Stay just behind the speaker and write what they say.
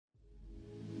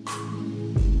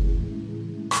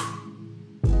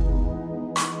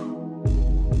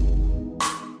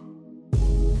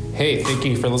Hey, thank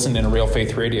you for listening to Real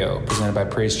Faith Radio, presented by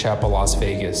Praise Chapel Las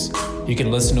Vegas. You can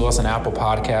listen to us on Apple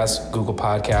Podcasts, Google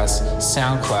Podcasts,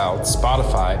 SoundCloud,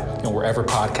 Spotify, and wherever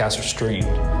podcasts are streamed.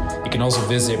 You can also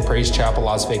visit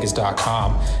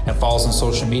praisechapellasvegas.com and follow us on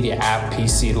social media at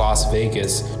PC Las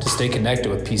Vegas to stay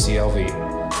connected with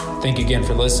PCLV. Thank you again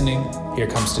for listening. Here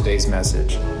comes today's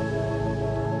message.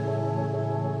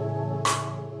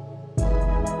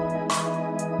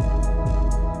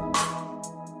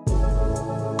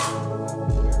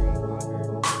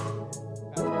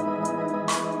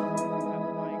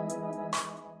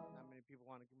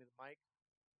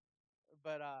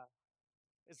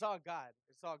 It's all God.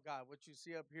 It's all God. What you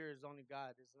see up here is only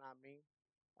God. It's not me.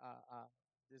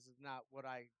 This is not what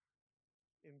I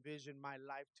envision my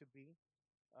life to be.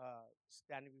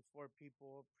 Standing before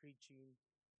people, preaching,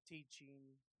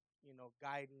 teaching,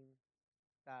 guiding.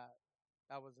 That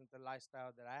that wasn't the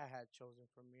lifestyle that I had chosen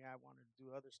for me. I wanted to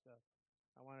do other stuff.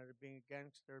 I wanted to be a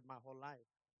gangster my whole life.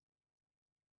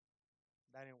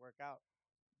 That didn't work out.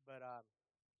 But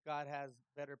God has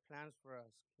better plans for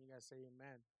us. Can you guys say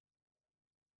amen?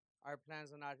 Our plans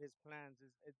are not his plans.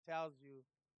 It tells you,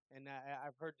 and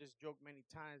I've heard this joke many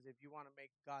times, if you want to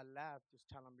make God laugh, just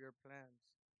tell him your plans,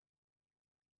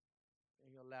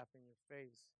 and he'll laugh in your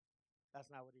face.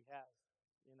 That's not what he has,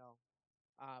 you know.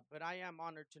 But I am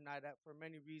honored tonight for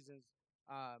many reasons,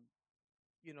 um,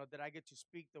 that I get to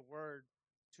speak the word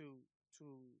to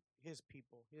to his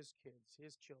people, his kids,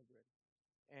 his children,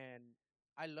 and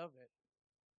I love it.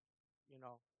 You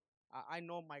know, I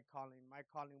know my calling. My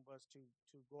calling was to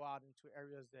go out into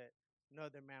areas that no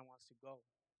other man wants to go,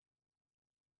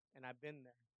 and I've been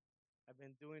there. I've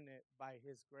been doing it by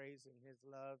His grace and His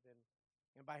love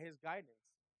and by His guidance.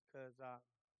 Because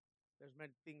there's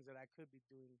many things that I could be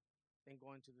doing than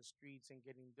going to the streets and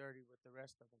getting dirty with the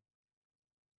rest of them.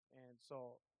 And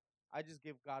so I just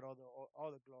give God all the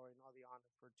glory and all the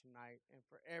honor for tonight and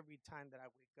for every time that I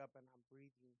wake up and I'm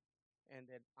breathing and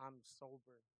that I'm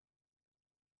sober.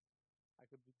 I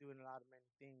could be doing a lot of many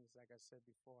things, like I said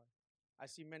before. I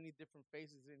see many different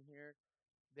faces in here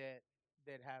that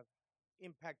have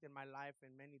impacted my life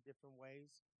in many different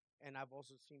ways. And I've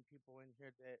also seen people in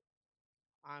here that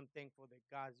I'm thankful that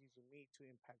God's using me to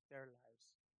impact their lives.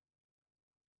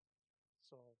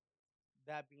 So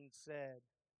that being said,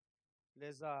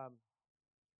 let's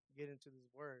get into this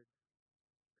word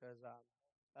because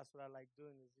that's what I like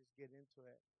doing is just get into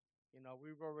it.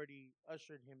 We've already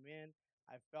ushered him in.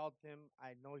 I felt him.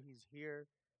 I know he's here.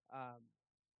 Um,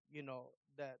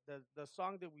 the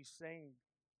song that we sang,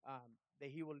 that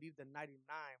he will leave the 99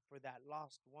 for that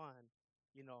lost one.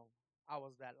 You know, I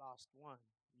was that lost one.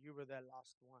 You were that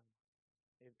lost one.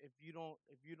 If you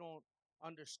don't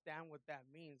understand what that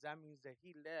means that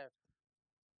he left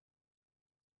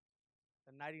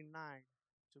the 99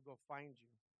 to go find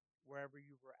you wherever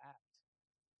you were at.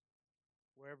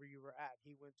 Wherever you were at,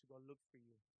 he went to go look for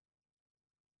you.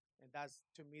 And that's,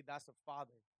 to me, that's a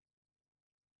father.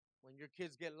 When your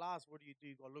kids get lost, what do?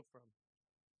 You go look for them.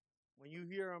 When you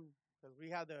hear them, because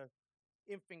we have the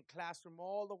infant classroom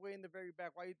all the way in the very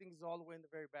back. Why do you think it's all the way in the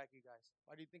very back, you guys?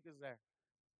 Why do you think it's there?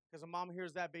 Because a mom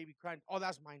hears that baby crying, oh,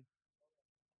 that's mine.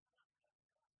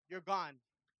 You're gone.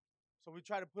 So we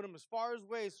try to put them as far as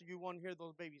away so you won't hear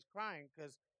those babies crying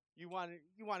because you want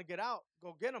to get out,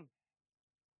 go get them,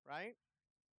 right?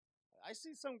 I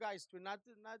see some guys too, not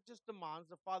just the moms,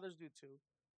 the fathers do too,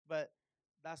 but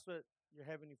that's what your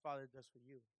heavenly Father does for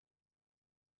you.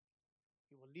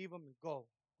 He will leave them and go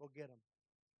get them.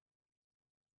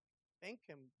 Thank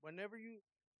him whenever you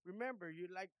remember. You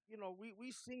like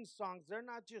we sing songs. They're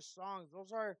not just songs;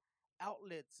 those are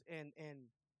outlets, and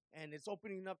it's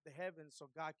opening up the heavens so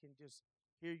God can just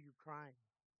hear you crying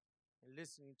and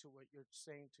listening to what you're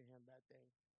saying to Him that day.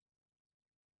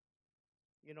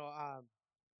 You know,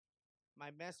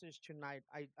 my message tonight,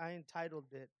 I entitled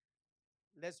it,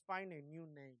 Let's Find a New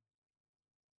Name.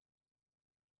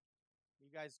 You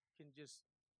guys can just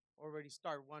already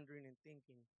start wondering and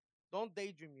thinking. Don't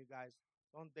daydream, you guys.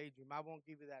 Don't daydream. I won't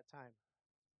give you that time.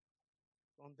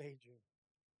 Don't daydream.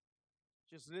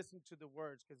 Just listen to the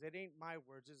words because it ain't my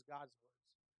words, it's God's words.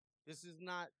 This is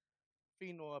not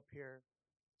Fino up here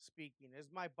speaking. It's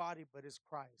my body, but it's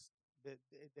Christ. They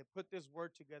put this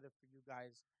word together for you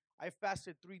guys. I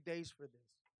fasted 3 days for this.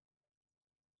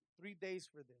 3 days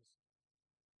for this.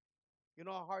 You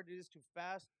know how hard it is to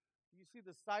fast? You see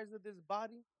the size of this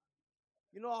body?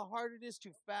 You know how hard it is to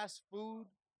fast food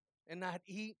and not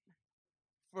eat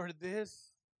for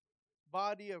this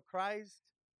body of Christ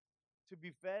to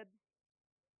be fed?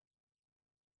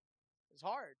 It's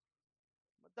hard.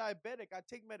 I'm a diabetic. I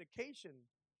take medication.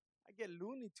 I get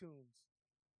Looney Tunes.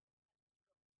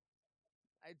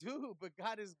 I do, but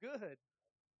God is good.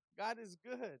 God is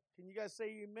good. Can you guys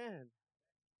say amen?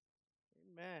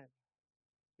 Amen.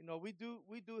 We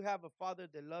do have a father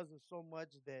that loves us so much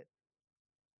that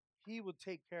he will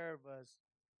take care of us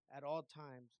at all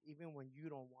times, even when you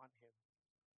don't want him.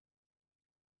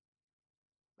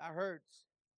 That hurts.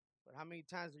 But how many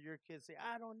times do your kids say,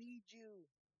 I don't need you?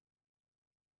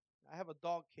 I have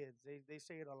adult kids. They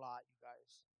say it a lot, you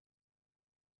guys.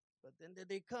 But then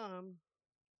they come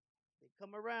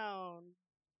around.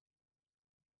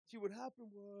 See, what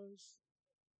happened was,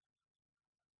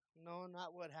 no,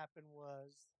 not what happened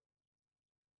was.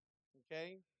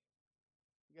 Okay?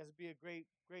 You guys be a great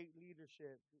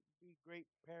leadership. Be great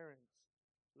parents.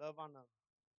 Love on them.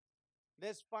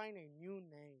 Let's find a new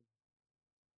name.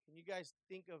 Can you guys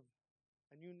think of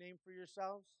a new name for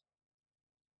yourselves?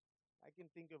 I can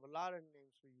think of a lot of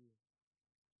names for you.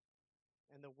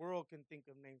 And the world can think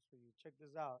of names for you. Check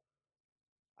this out.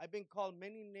 I've been called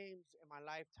many names in my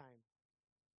lifetime.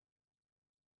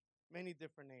 Many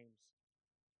different names.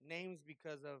 Names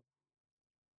because of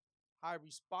how I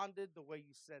responded, the way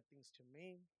you said things to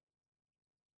me,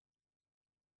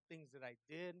 things that I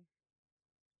did,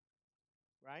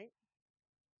 right?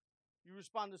 You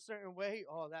respond a certain way,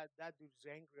 oh, that dude's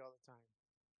angry all the time.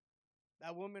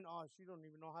 That woman, oh, she don't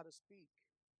even know how to speak.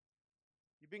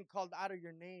 You've been called out of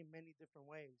your name many different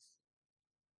ways.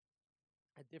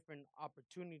 At different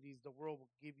opportunities, the world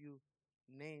will give you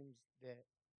names that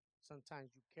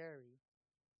sometimes you carry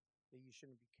that you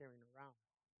shouldn't be carrying around.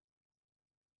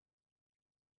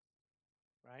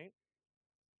 Right?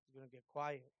 It's gonna get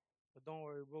quiet. But don't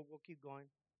worry, we'll keep going.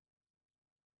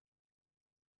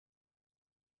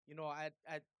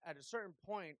 At a certain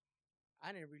point,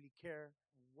 I didn't really care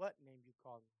what name you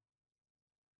called me.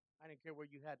 I didn't care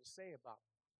what you had to say about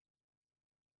me.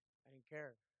 I didn't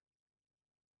care.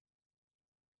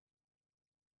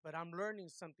 But I'm learning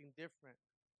something different,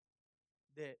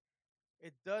 that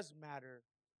it does matter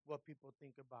what people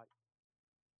think about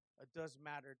you. It does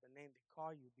matter the name they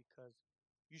call you, because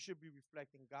you should be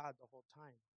reflecting God the whole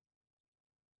time.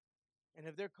 And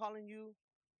if they're calling you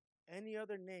any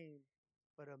other name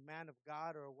but a man of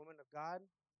God or a woman of God,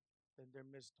 then they're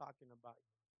mistalking about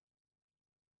you.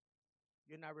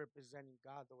 You're not representing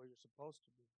God the way you're supposed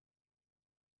to be.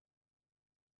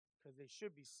 Because they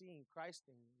should be seeing Christ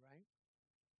in you, right?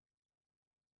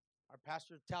 Our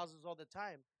pastor tells us all the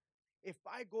time, if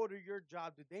I go to your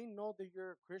job, do they know that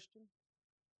you're a Christian?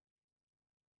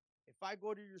 If I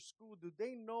go to your school, do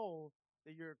they know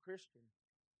that you're a Christian?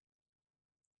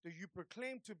 Do you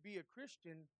proclaim to be a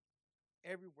Christian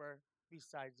everywhere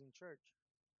besides in church?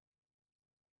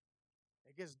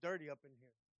 It gets dirty up in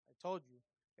here. I told you.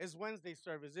 It's Wednesday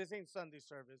service. This ain't Sunday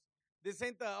service. This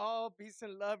ain't the all peace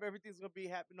and love, everything's going to be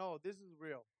happy. No, this is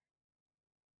real.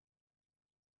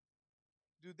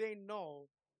 Do they know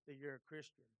that you're a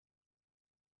Christian?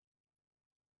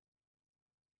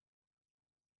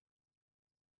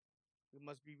 We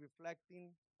must be reflecting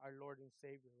our Lord and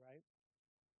Savior, right?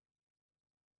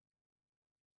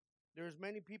 There's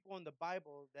many people in the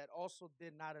Bible that also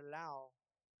did not allow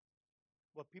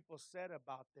what people said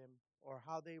about them or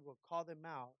how they will call them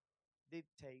out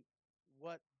dictate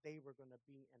what they were going to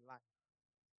be in life.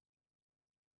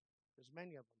 There's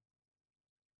many of them.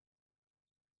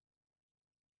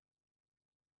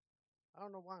 I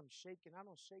don't know why I'm shaking. I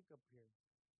don't shake up here.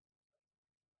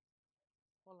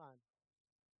 Hold on.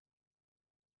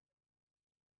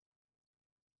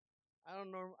 I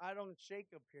don't know. I don't shake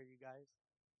up here, you guys.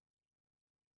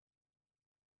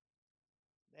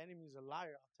 The enemy's a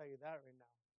liar. I'll tell you that right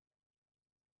now.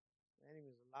 The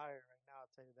enemy's a liar right now.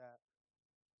 I'll tell you that.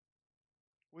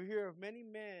 We hear of many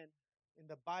men in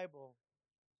the Bible.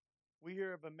 We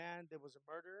hear of a man that was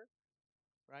a murderer,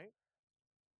 right?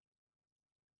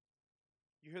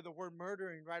 You hear the word murder,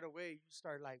 and right away you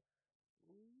start like,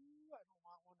 ooh, I don't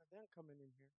want one of them coming in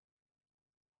here,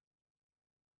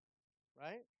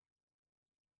 right?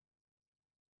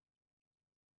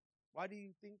 Why do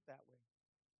you think that way?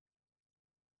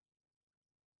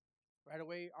 Right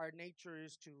away, our nature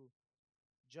is to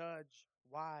judge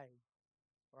why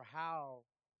or how,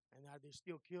 and are they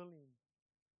still killing?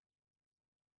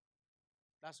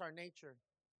 That's our nature,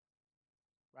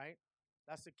 right?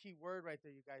 That's the key word right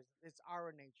there, you guys. It's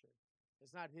our nature.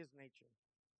 It's not his nature,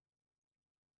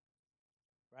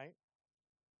 right?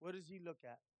 What does he look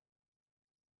at?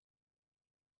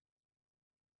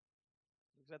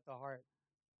 Looks at the heart.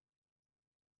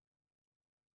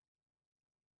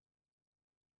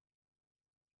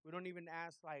 We don't even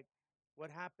ask like, what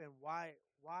happened? Why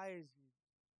is he?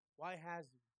 Why has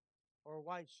he? Or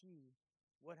why she?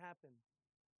 What happened?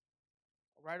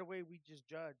 Right away, we just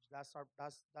judge. That's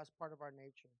part of our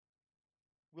nature.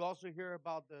 We also hear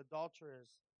about the adulterers.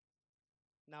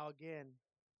 Now again,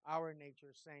 our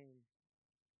nature saying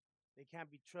they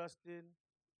can't be trusted,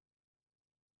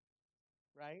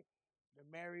 right? They're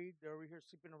married, they're over here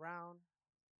sleeping around.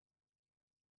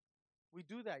 We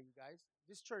do that, you guys.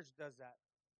 This church does that.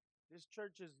 This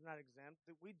church is not exempt.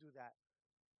 We do that.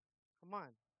 Come on.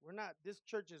 We're not, this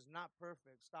church is not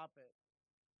perfect. Stop it.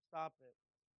 Stop it.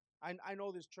 I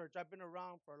know this church. I've been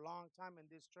around for a long time in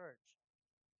this church.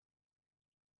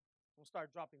 We'll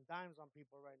start dropping dimes on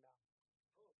people right now,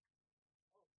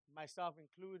 myself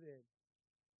included.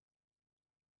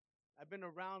 I've been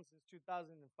around since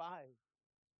 2005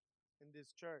 in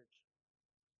this church.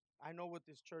 I know what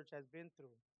this church has been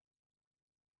through.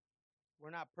 We're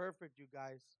not perfect, you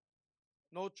guys.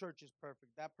 No church is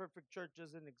perfect. That perfect church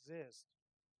doesn't exist.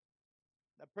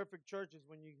 That perfect church is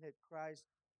when you hit Christ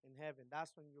in heaven.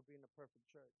 That's when you'll be in a perfect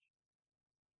church.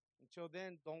 Until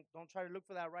then, don't try to look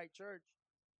for that right church.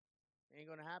 It ain't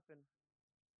gonna happen.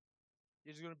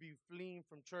 You're just gonna be fleeing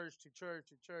from church to church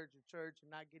to church to church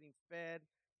and not getting fed,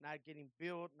 not getting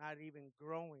built, not even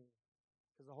growing.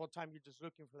 Because the whole time you're just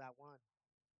looking for that one.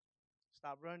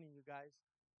 Stop running, you guys.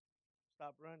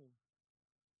 Stop running.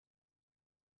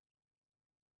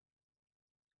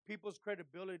 People's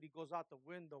credibility goes out the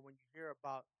window when you hear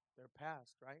about their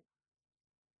past, right?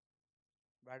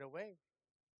 Right away.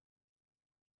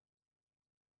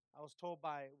 I was told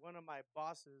by one of my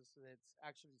bosses that's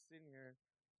actually sitting here,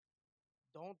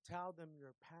 don't tell them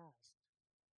your past.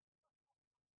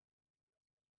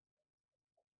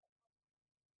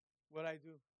 What I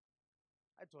do?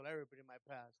 I told everybody my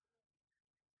past.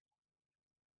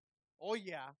 Oh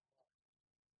yeah,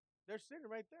 they're sitting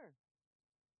right there.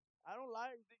 I don't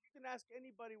lie. You can ask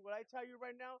anybody what I tell you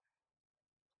right now.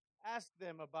 Ask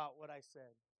them about what I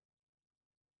said.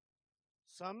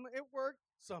 Some it worked,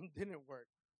 some didn't work.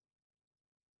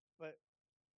 But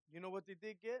you know what they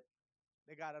did get?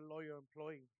 They got a loyal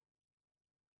employee.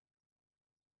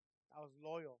 I was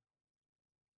loyal.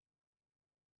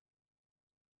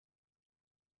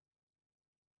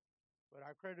 But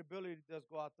our credibility does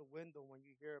go out the window when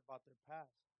you hear about their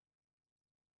past.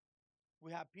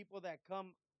 We have people that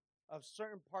come of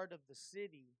certain part of the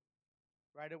city.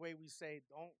 Right away we say,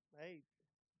 don't, hey,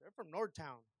 they're from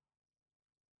Northtown.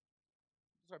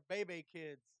 Those are Bebe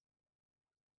kids.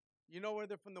 You know where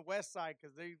they're from the west side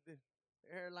because their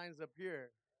hairline's up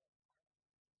here.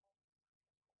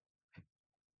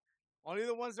 Only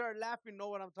the ones that are laughing know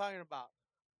what I'm talking about.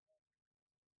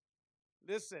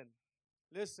 Listen,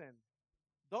 listen.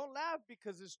 Don't laugh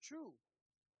because it's true.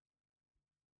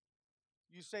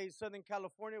 You say Southern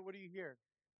California, what do you hear?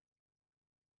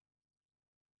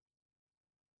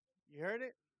 You heard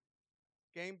it?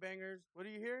 Gangbangers. What do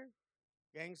you hear?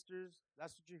 Gangsters.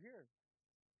 That's what you hear.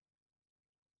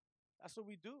 That's what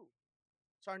we do.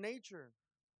 It's our nature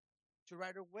to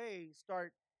right away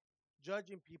start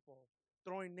judging people,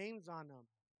 throwing names on them.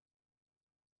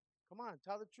 Come on,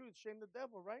 tell the truth. Shame the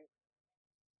devil, right?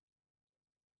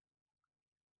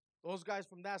 Those guys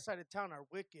from that side of town are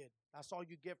wicked. That's all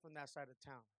you get from that side of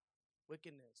town.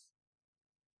 Wickedness.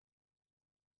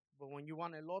 But when you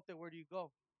want elote, where do you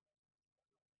go?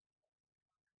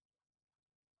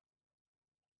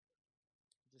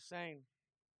 Just saying.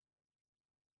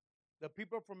 The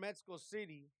people from Mexico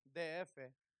City, DF,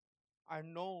 are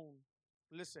known.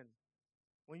 Listen,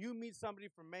 when you meet somebody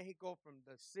from Mexico, from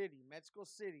the city, Mexico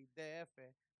City, DF,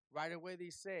 right away they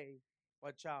say,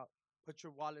 watch out, put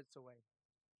your wallets away.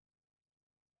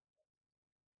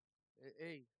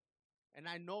 Hey, and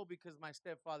I know because my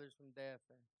stepfather's from DF,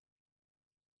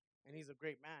 and he's a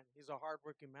great man. He's a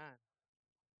hardworking man.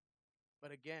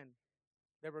 But again,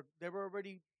 they were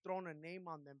already thrown a name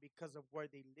on them because of where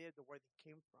they lived or where they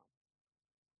came from.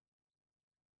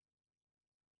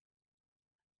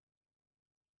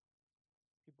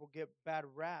 People get bad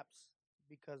raps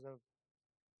because of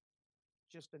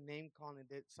just a name calling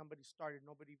that somebody started.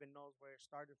 Nobody even knows where it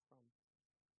started from.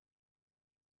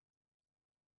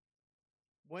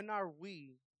 When are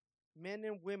we, men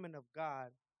and women of God,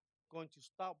 going to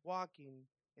stop walking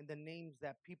in the names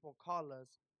that people call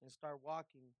us and start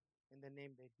walking in the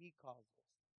name that He calls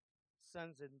us?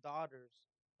 Sons and daughters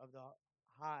of the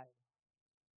High,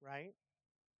 right?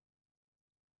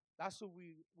 That's who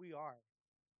we are.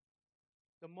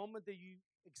 The moment that you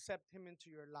accept Him into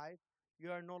your life, you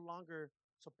are no longer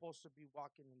supposed to be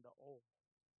walking in the old,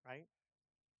 right?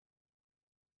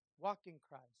 Walk in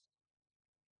Christ.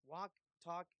 Walk,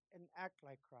 talk, and act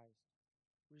like Christ.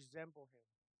 Resemble Him.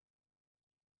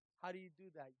 How do you do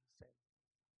that, you say?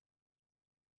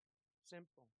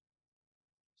 Simple.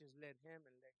 just let him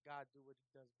and let God do what he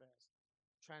does best.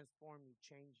 Transform you,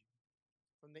 change you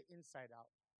from the inside out.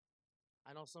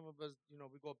 I know some of us, we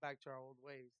go back to our old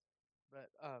ways, but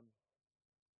I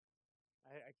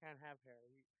can't have hair.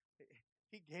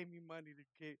 He gave me money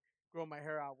to grow my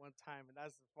hair out one time, and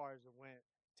that's as far as it went.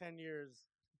 10 years,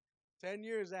 10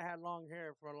 years. I had long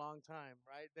hair for a long time,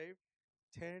 right, Dave?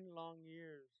 10 long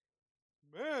years,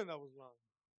 man, that was long.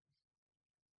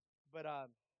 But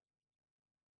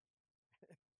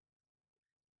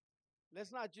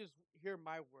let's not just hear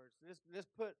my words. Let's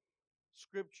put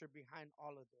scripture behind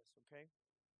all of this, okay?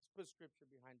 Let's put scripture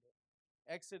behind it.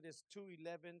 Exodus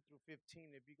 2:11 through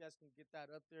 15. If you guys can get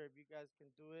that up there, if you guys can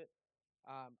do it.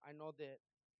 I know that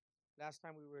last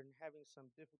time we were having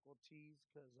some difficulties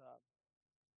because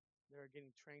they were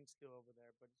getting trained still over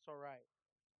there, but it's all right.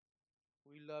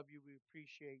 We love you. We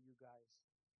appreciate you guys.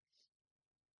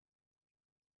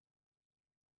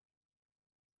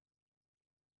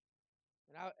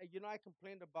 And I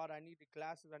complained about I needed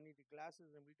glasses. I needed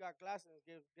glasses, and we got glasses.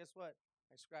 Guess what?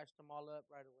 I scratched them all up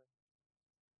right away.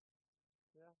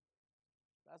 Yeah,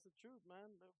 that's the truth,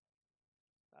 man.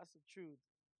 That's the truth.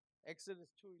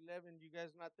 Exodus 2:11. You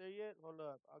guys not there yet? Hold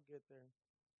up, I'll get there.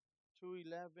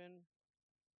 2:11.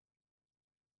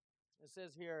 It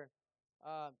says here,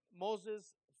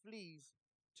 Moses flees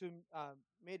to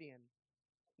Midian.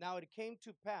 Now it came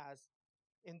to pass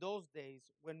in those days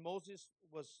when Moses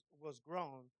was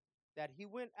grown that he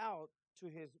went out to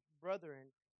his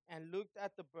brethren and looked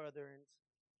at the brethren,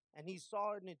 and he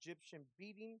saw an Egyptian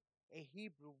beating a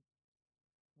Hebrew,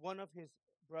 one of his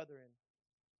brethren.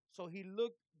 So he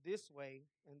looked this way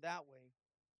and that way,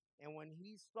 and when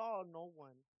he saw no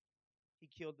one, he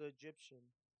killed the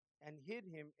Egyptian and hid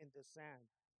him in the sand.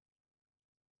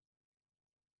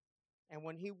 And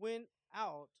when he went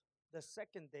out the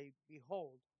second day,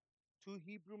 behold, two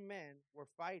Hebrew men were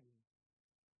fighting.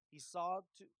 He saw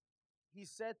to he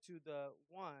said to the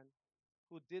one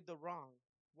who did the wrong,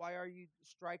 why are you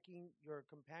striking your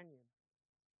companion?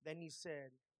 Then he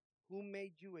said, who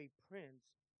made you a prince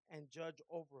and judge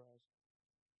over us?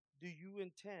 Do you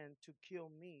intend to kill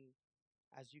me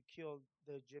as you killed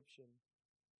the Egyptian?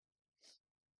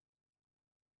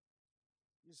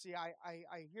 You see, I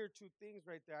hear two things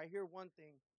right there. I hear one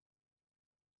thing.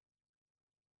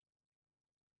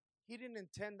 He didn't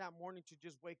intend that morning to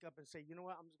just wake up and say, you know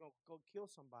what, I'm just going to go kill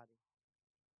somebody.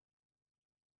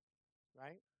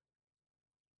 Right?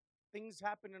 Things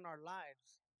happen in our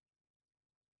lives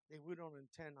that we don't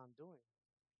intend on doing,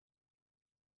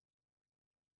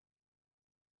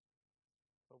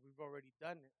 but we've already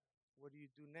done it. What do you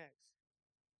do next?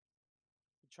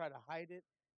 You try to hide it,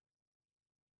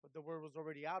 but the word was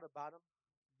already out about him.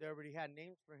 They already had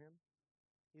names for him.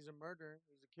 He's a murderer.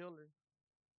 He's a killer.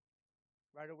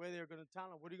 Right away, they're going to tell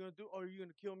him, what are you going to do? Oh, are you going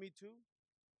to kill me too?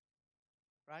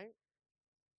 Right?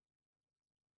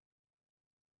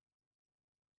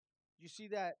 You see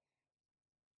that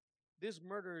this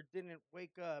murderer didn't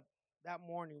wake up that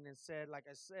morning and said, like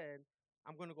I said,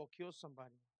 I'm going to go kill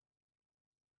somebody.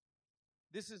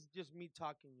 This is just me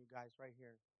talking, you guys, right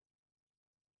here.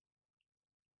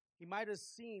 He might have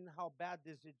seen how bad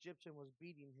this Egyptian was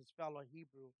beating his fellow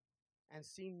Hebrew and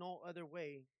seen no other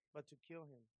way but to kill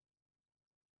him.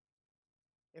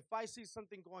 If I see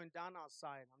something going down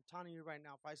outside, I'm telling you right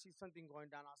now, if I see something going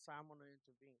down outside, I'm going to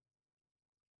intervene.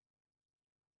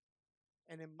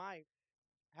 And it might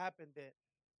happen that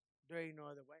there ain't no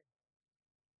other way.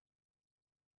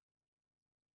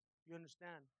 You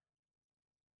understand?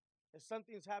 If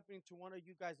something's happening to one of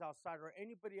you guys outside or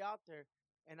anybody out there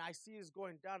and I see it's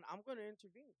going down, I'm going to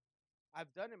intervene.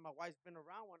 I've done it. My wife's been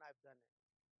around when I've done it.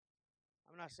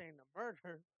 I'm not saying the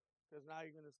murder because now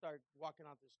you're going to start walking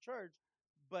out this church.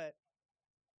 But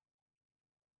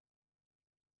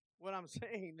what I'm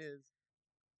saying is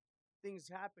things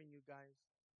happen, you guys.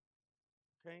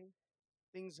 Okay?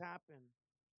 Things happen.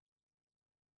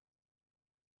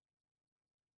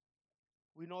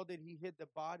 We know that he hid the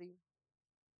body.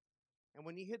 And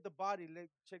when he hid the body,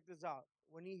 check this out.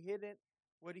 When he hid it,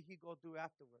 what did he go do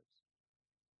afterwards?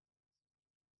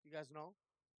 You guys know?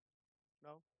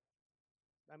 No?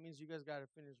 That means you guys got to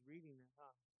finish reading it,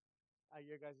 huh? At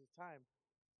your guys' time.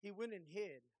 He went and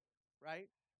hid, right?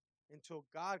 Until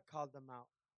God called them out,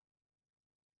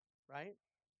 right?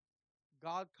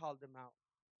 God called them out.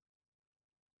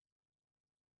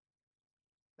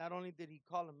 Not only did he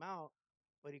call them out,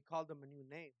 but he called them a new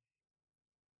name,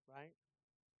 right?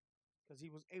 Because he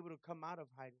was able to come out of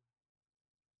hiding.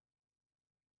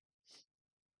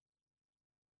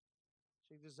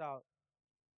 Check this out.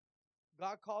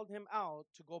 God called him out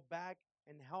to go back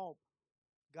and help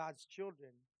God's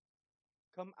children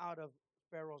come out of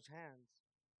Pharaoh's hands.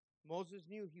 Moses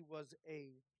knew he was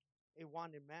a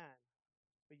wanted man,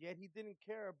 but yet he didn't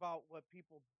care about what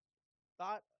people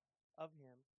thought of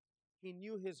him. He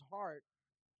knew his heart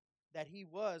that he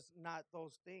was not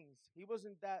those things. He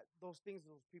wasn't that those things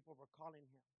those people were calling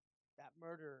him. That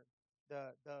murderer,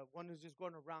 the one who's just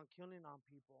going around killing on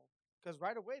people. Because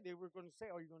right away they were going to say,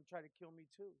 "Oh, you're going to try to kill me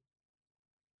too."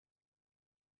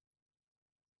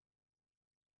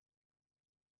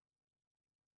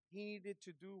 He needed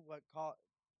to do what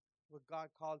God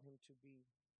called him to be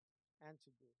and to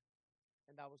do,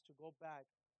 and that was to go back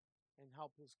and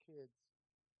help his kids,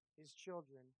 his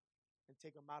children, and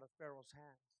take them out of Pharaoh's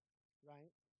hands.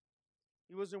 Right?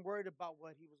 He wasn't worried about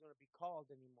what he was going to be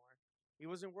called anymore. He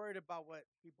wasn't worried about what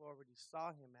people already saw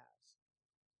him as.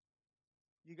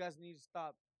 You guys need to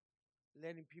stop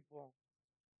letting people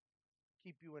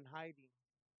keep you in hiding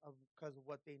of because of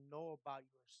what they know about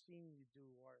you or seen you do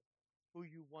or who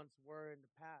you once were in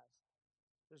the past.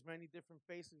 There's many different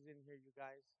faces in here, you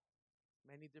guys.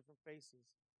 Many different faces.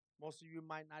 Most of you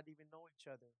might not even know each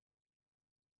other.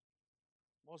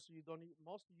 Most of you don't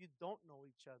know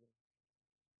each other.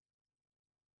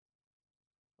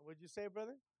 And what'd you say,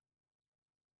 brother?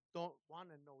 Don't want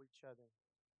to know each other.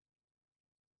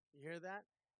 You hear that?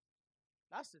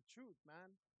 That's the truth,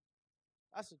 man.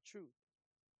 That's the truth.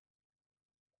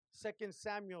 Second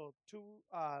Samuel 2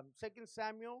 2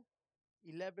 Samuel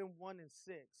 11 and 6.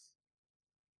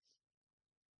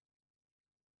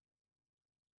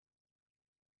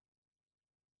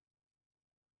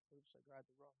 Oops, I grabbed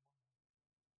the wrong one.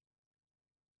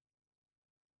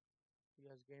 You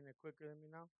guys getting it quicker than me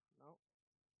now? No?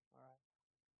 All right.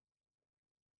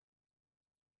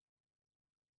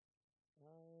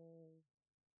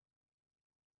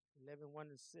 11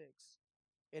 and 6.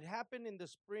 It happened in the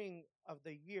spring of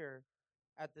the year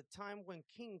at the time when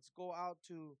kings go out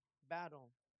to battle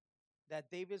that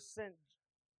David sent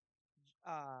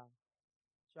uh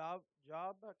Job,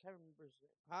 I can't remember his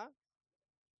name. Huh?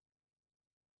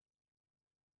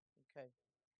 Okay.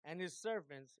 And his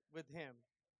servants with him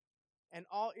and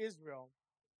all Israel,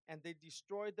 and they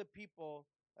destroyed the people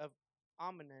of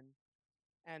Ammon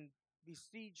and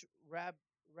besieged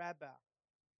Rabbah.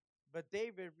 But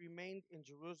David remained in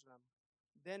Jerusalem.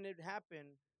 Then it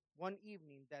happened one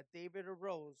evening that David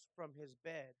arose from his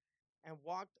bed and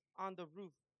walked on the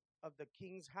roof of the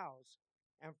king's house.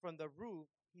 And from the roof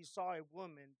he saw a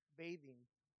woman bathing,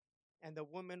 and the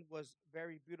woman was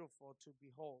very beautiful to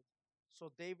behold.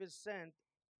 So David sent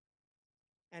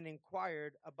and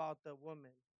inquired about the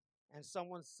woman. And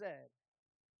someone said,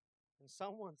 and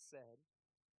someone said,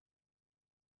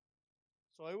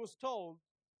 so it was told,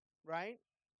 right?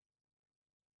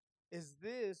 Is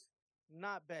this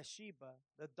not Bathsheba,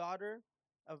 the daughter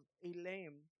of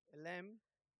Elam,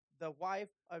 the wife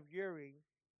of Uri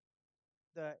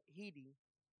the Hittite?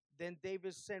 Then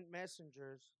David sent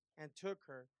messengers and took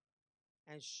her,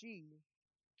 and she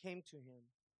came to him,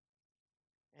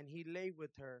 and he lay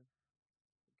with her.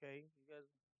 Okay,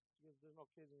 there's no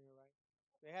kids in here, right?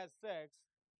 They had sex.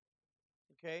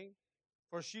 Okay,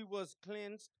 for she was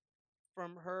cleansed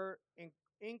from her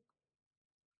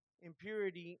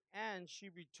impurity, and she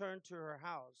returned to her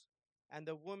house. And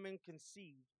the woman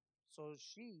conceived. So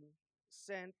she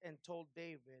sent and told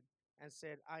David and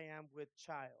said, I am with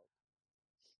child.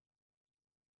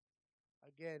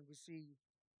 Again, we see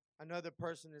another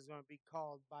person is going to be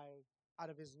called by out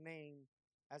of his name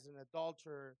as an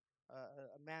adulterer,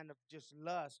 a man of just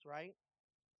lust, right?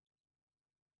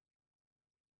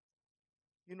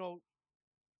 You know,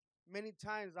 many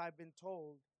times I've been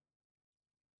told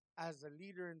as a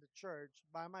leader in the church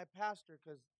by my pastor,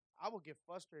 because I will get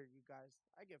frustrated, you guys.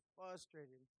 I get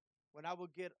frustrated when I will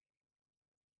get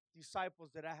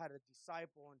disciples that I had to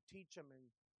disciple and teach them and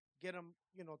get them,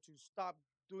 to stop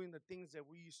doing the things that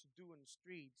we used to do in the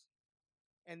streets.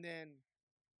 And then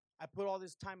I put all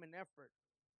this time and effort,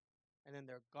 and then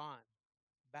they're gone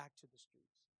back to the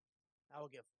streets. I will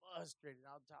get frustrated.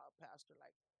 I'll tell pastor,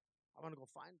 like, I want to go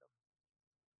find them.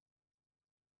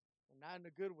 And not in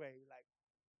a good way, like,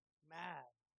 mad.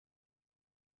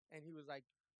 And he was like,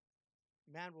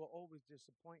 man will always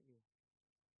disappoint you.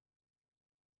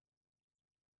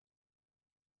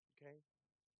 Okay?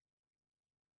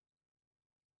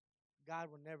 God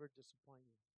will never disappoint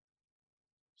you.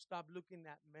 Stop looking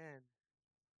at men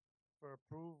for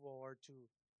approval or to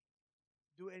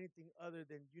do anything other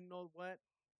than, you know what?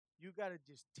 You got to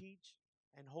just teach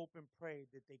and hope and pray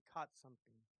that they caught something,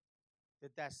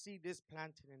 that seed is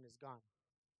planted and is gone.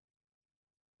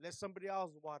 Let somebody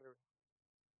else water it.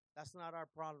 That's not our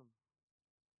problem.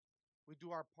 We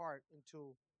do our part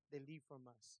until they leave from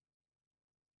us.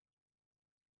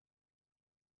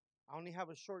 I only have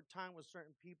a short time with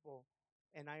certain people,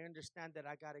 and I understand that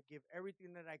I got to give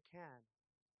everything that I can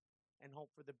and hope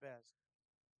for the best.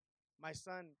 When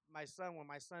my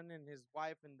son and his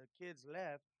wife and the kids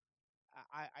left,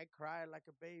 I cried like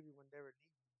a baby when they were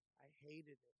leaving. I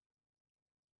hated it.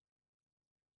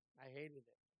 I hated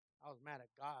it. I was mad at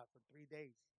God for 3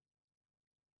 days.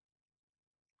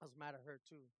 I was mad at her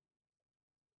too.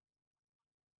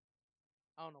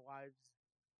 I don't know why.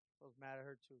 I was mad at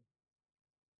her too.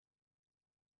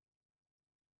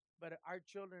 But our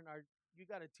children are. You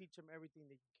got to teach them everything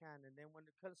that you can, and then when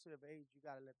it comes to the age, you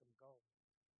got to let them go.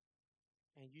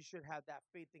 And you should have that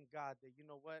faith in God that you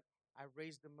know what, I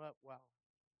raised them up well.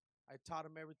 I taught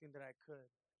them everything that I could,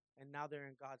 and now they're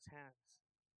in God's hands.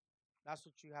 That's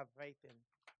what you have faith in.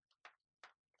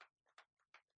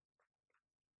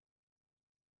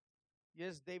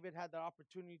 Yes, David had the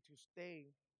opportunity to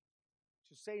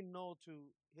say no to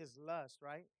his lust,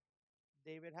 right?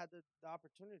 David had the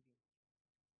opportunity.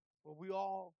 But we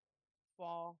all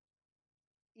fall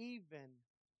even,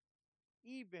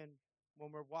 even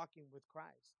when we're walking with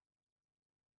Christ.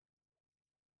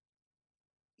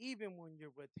 Even when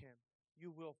you're with Him,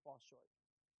 you will fall short.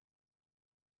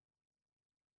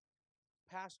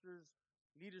 Pastors,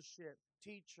 leadership,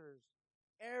 teachers,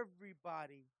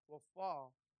 everybody will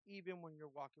fall even when you're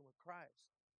walking with Christ.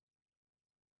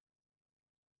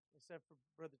 Except for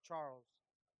Brother Charles.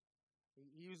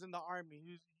 He was in the army.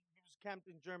 He was camped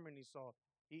in Germany, so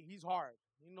he's hard.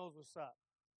 He knows what's up.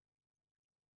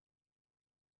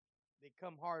 They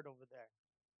come hard over there.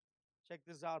 Check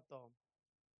this out, though.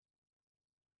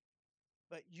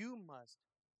 But you must,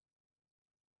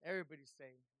 everybody's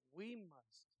saying, we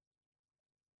must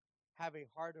have a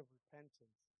heart of repentance.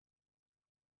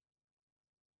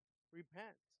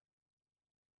 Repent.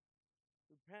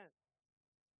 Repent.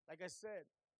 Like I said,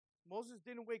 Moses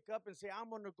didn't wake up and say, I'm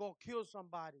going to go kill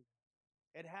somebody.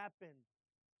 It happened.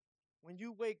 When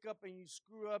you wake up and you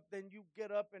screw up, then you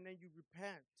get up and then you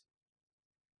repent.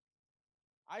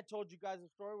 I told you guys a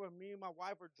story when me and my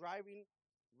wife were driving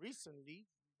recently,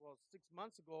 well, 6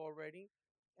 months ago already,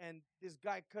 and this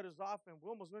guy cut us off and we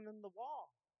almost went in the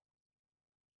wall.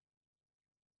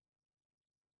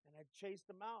 And I chased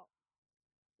him out,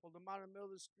 pulled him out in the middle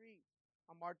of the street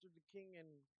on Martin Luther King and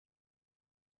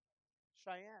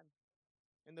Cheyenne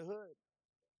in the hood.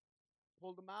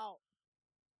 Pulled him out,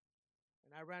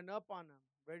 and I ran up on him,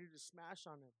 ready to smash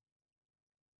on him.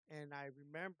 And I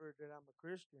remembered that I'm a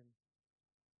Christian.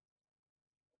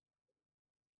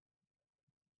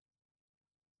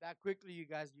 That quickly, you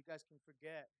guys can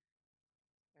forget.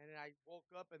 And then I woke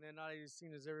up, and then all I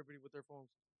seen is everybody with their phones.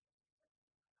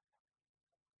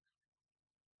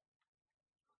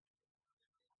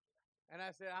 And I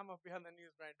said, I'm gonna be on the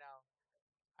news right now.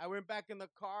 I went back in the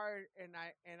car, and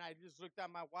I just looked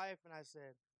at my wife, and I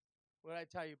said, "What did I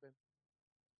tell you, Ben?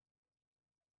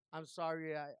 I'm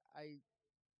sorry. I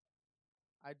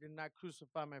did not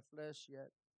crucify my flesh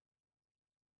yet."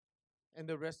 And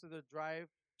the rest of the drive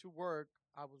to work,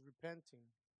 I was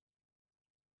repenting.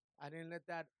 I didn't let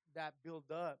that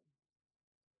build up.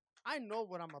 I know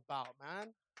what I'm about,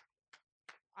 man.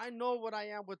 I know what I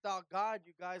am without God,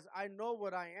 you guys. I know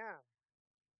what I am.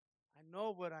 I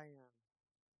know what I am.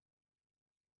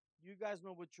 You guys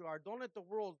know what you are. Don't let the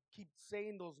world keep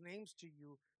saying those names to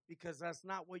you because that's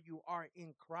not what you are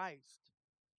in Christ.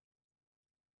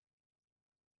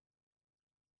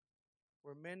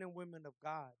 We're men and women of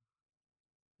God.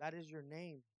 That is your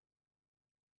name.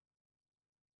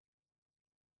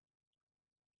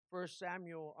 1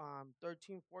 Samuel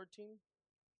 13, 14.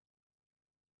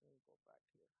 Let me go back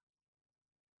here.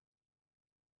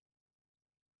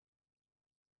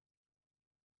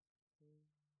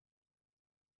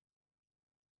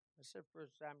 I said 1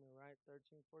 Samuel, right?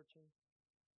 13, 14.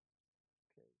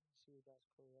 Okay, let's see if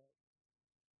that's correct.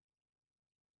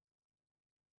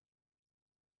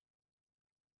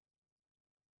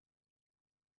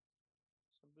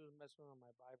 Some people's messing with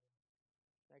my Bible.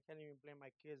 I can't even blame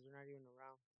my kids; they're not even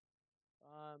around.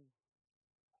 Um,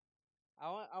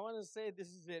 I want to say this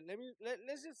is it.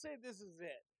 Let's just say this is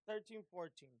it. 13,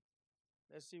 14.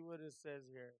 Let's see what it says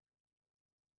here.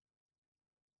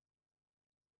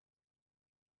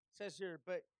 It says here,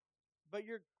 but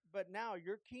your but now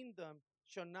your kingdom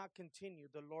shall not continue.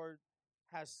 The Lord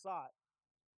has sought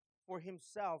for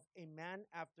himself a man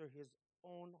after his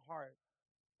own heart,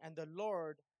 and the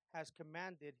Lord has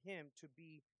commanded him to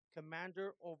be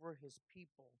commander over his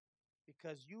people,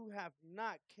 because you have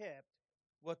not kept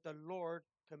what the Lord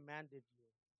commanded you.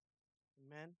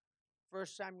 Amen. 1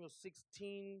 Samuel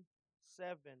 16:7.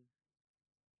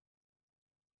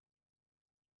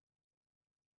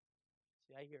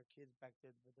 See, I hear kids back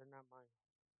there, but they're not mine.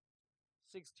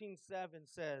 16:7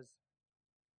 says,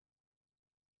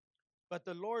 "But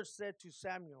the Lord said to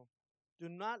Samuel, do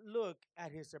not look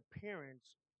at his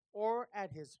appearance or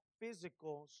at his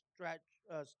physical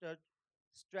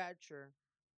stature,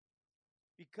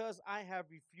 because I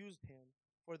have refused him.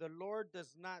 For the Lord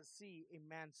does not see a, a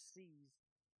man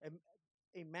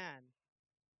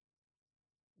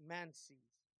sees.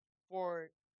 For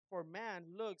for man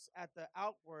looks at the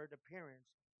outward appearance,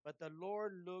 but the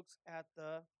Lord looks at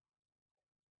the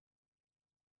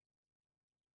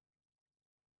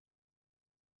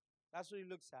that's what he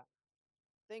looks at.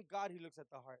 Thank God he looks at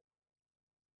the heart.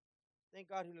 Thank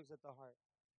God he looks at the heart.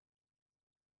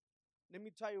 Let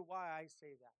me tell you why I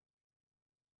say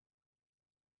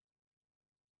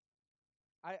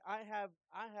that. I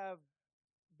have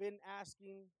been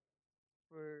asking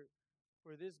for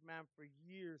this man for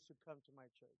years to come to my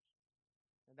church.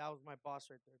 And that was my boss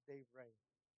right there, Dave Ray.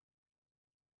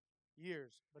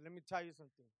 Years. But let me tell you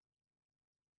something.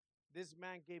 This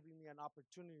man gave me an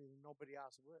opportunity that nobody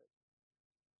else would.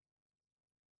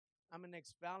 I'm an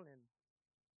ex-felon.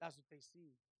 That's what they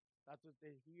see. That's what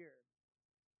they hear.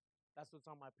 That's what's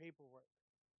on my paperwork.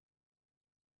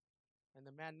 And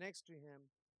the man next to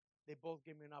him, they both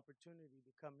gave me an opportunity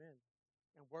to come in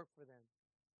and work for them.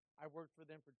 I worked for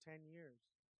them for 10 years.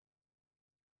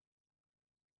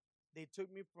 They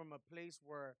took me from a place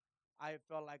where I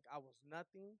felt like I was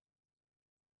nothing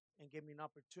and gave me an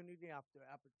opportunity after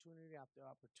opportunity after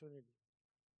opportunity.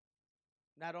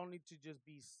 Not only to just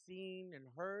be seen and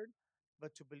heard,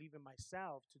 but to believe in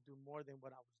myself to do more than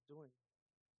what I was doing.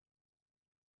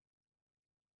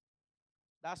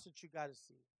 That's what you got to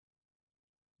see.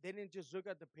 They didn't just look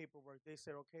at the paperwork. They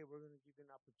said, okay, we're going to give you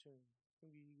an opportunity. We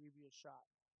give you a shot.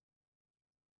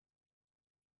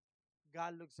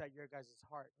 God looks at your guys'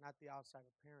 heart, not the outside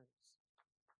appearance.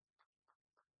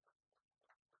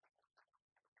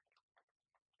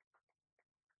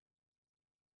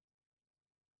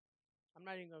 I'm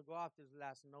not even going to go off this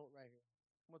last note right here.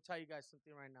 I'm going to tell you guys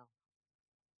something right now.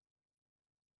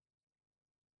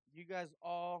 You guys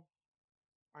all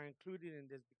are included in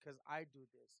this because I do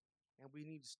this, and we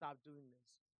need to stop doing this.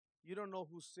 You don't know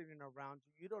who's sitting around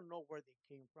you. You don't know where they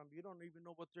came from. You don't even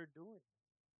know what they're doing.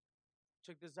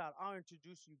 Check this out. I'll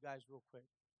introduce you guys real quick.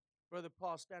 Brother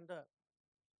Paul, stand up.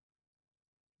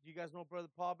 Do you guys know Brother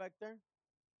Paul back there?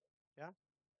 Yeah?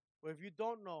 Well, if you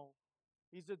don't know,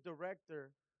 he's the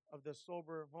director of the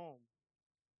Sober Home.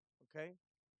 Okay?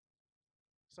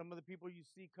 Some of the people you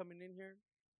see coming in here,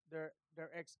 they're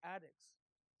ex-addicts.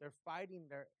 They're fighting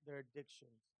their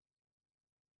addictions.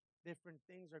 Different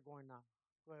things are going on.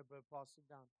 Go ahead, Brother Paul, sit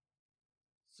down.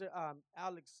 So,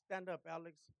 Alex, stand up,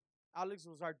 Alex. Alex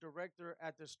was our director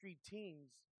at the Street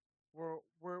Teams, where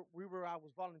I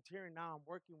was volunteering. Now I'm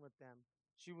working with them.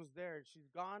 She was there. She's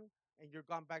gone, and you're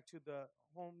gone back to the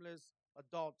homeless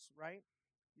adults, right?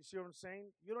 You see what I'm saying?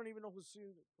 You don't even know who's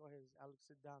seen. Go ahead, Alex,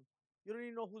 sit down. You don't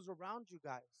even know who's around you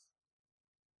guys.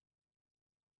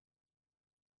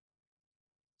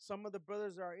 Some of the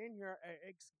brothers that are in here are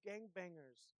ex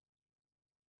gangbangers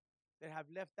that have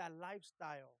left that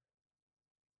lifestyle.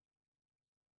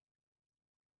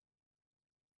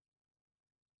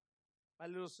 My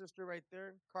little sister right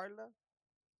there, Carla.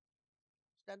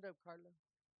 Stand up, Carla.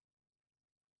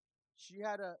 She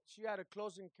had a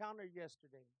close encounter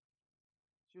yesterday.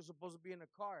 She was supposed to be in a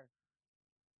car.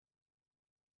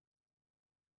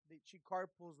 She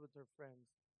carpools with her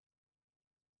friends.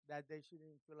 That day she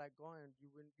didn't feel like going.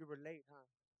 You were late, huh?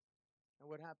 And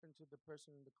what happened to the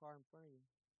person in the car in front of you?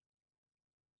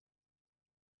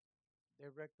 They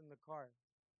wrecked in the car.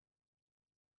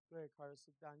 Go ahead, Carla,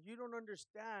 sit down. You don't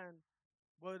understand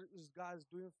what is God's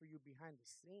doing for you behind the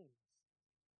scenes.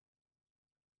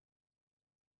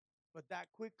 But that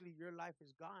quickly, your life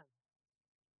is gone.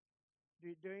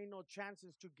 There ain't no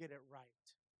chances to get it right.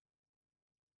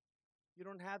 You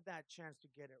don't have that chance to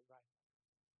get it right.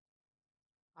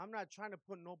 I'm not trying to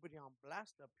put nobody on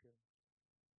blast up here.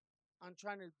 I'm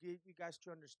trying to get you guys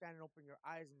to understand and open your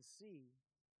eyes and see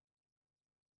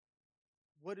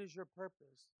what is your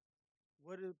purpose?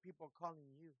 What are people calling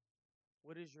you?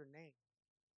 What is your name?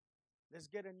 Let's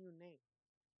get a new name.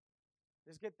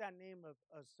 Let's get that name of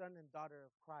a son and daughter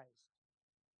of Christ.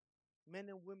 Men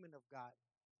and women of God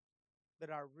that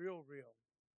are real, real.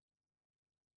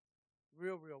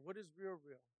 Real, real. What is real,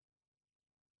 real?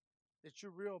 That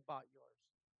you're real about yours.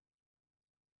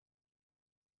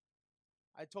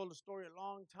 I told a story a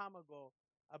long time ago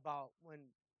about when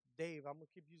Dave, I'm going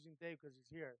to keep using Dave because he's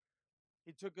here.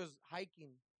 He took us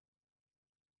hiking.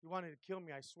 He wanted to kill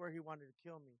me. I swear he wanted to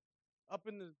kill me. Up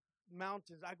in the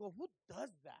mountains. I go, who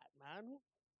does that, man?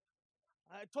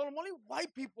 I told him only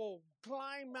white people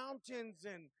climb mountains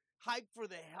and hike for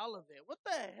the hell of it. What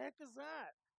the heck is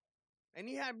that? And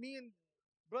he had me and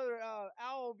brother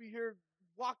Al over here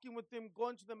walking with him,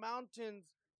 going to the mountains,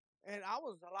 and I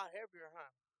was a lot heavier,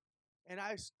 huh? And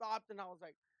I stopped and I was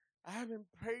like, I haven't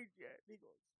prayed yet. He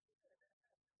goes,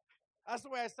 that's the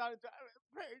way I started to, I haven't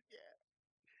prayed yet.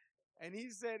 And he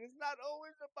said, it's not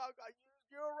always about God.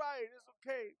 You're right. It's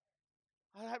okay.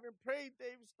 I haven't prayed,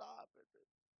 Dave. Stop.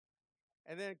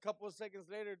 And then a couple of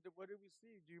seconds later, what did we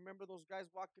see? Do you remember those guys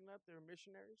walking up? They were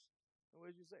missionaries. And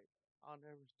what did you say? I'll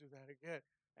never do that again.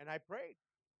 And I prayed.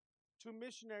 Two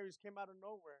missionaries came out of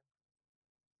nowhere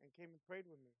and came and prayed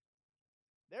with me.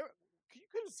 There, you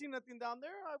couldn't see nothing down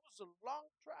there. It was a long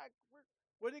track.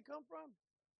 Where did they come from?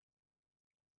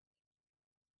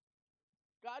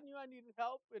 God knew I needed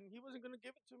help, and He wasn't going to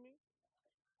give it to me.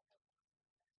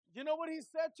 You know what He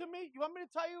said to me? You want me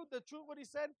to tell you the truth? What He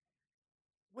said?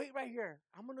 Wait right here.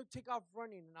 I'm going to take off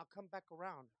running, and I'll come back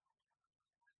around.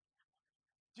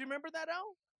 Do you remember that,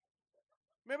 Al?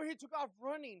 Remember He took off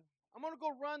running. I'm going to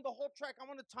go run the whole track. I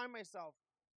want to time myself.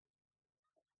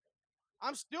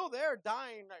 I'm still there,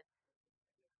 dying. Like,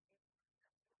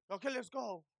 okay, let's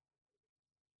go.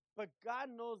 But God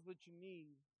knows what you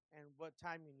need and what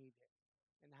time you need it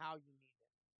and how you need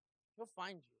it. He'll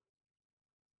find you.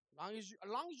 As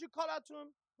long as you call out to Him,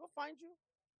 He'll find you.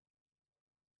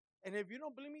 And if you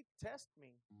don't believe me, test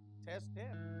me. Test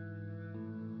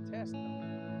Him. Test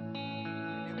Him.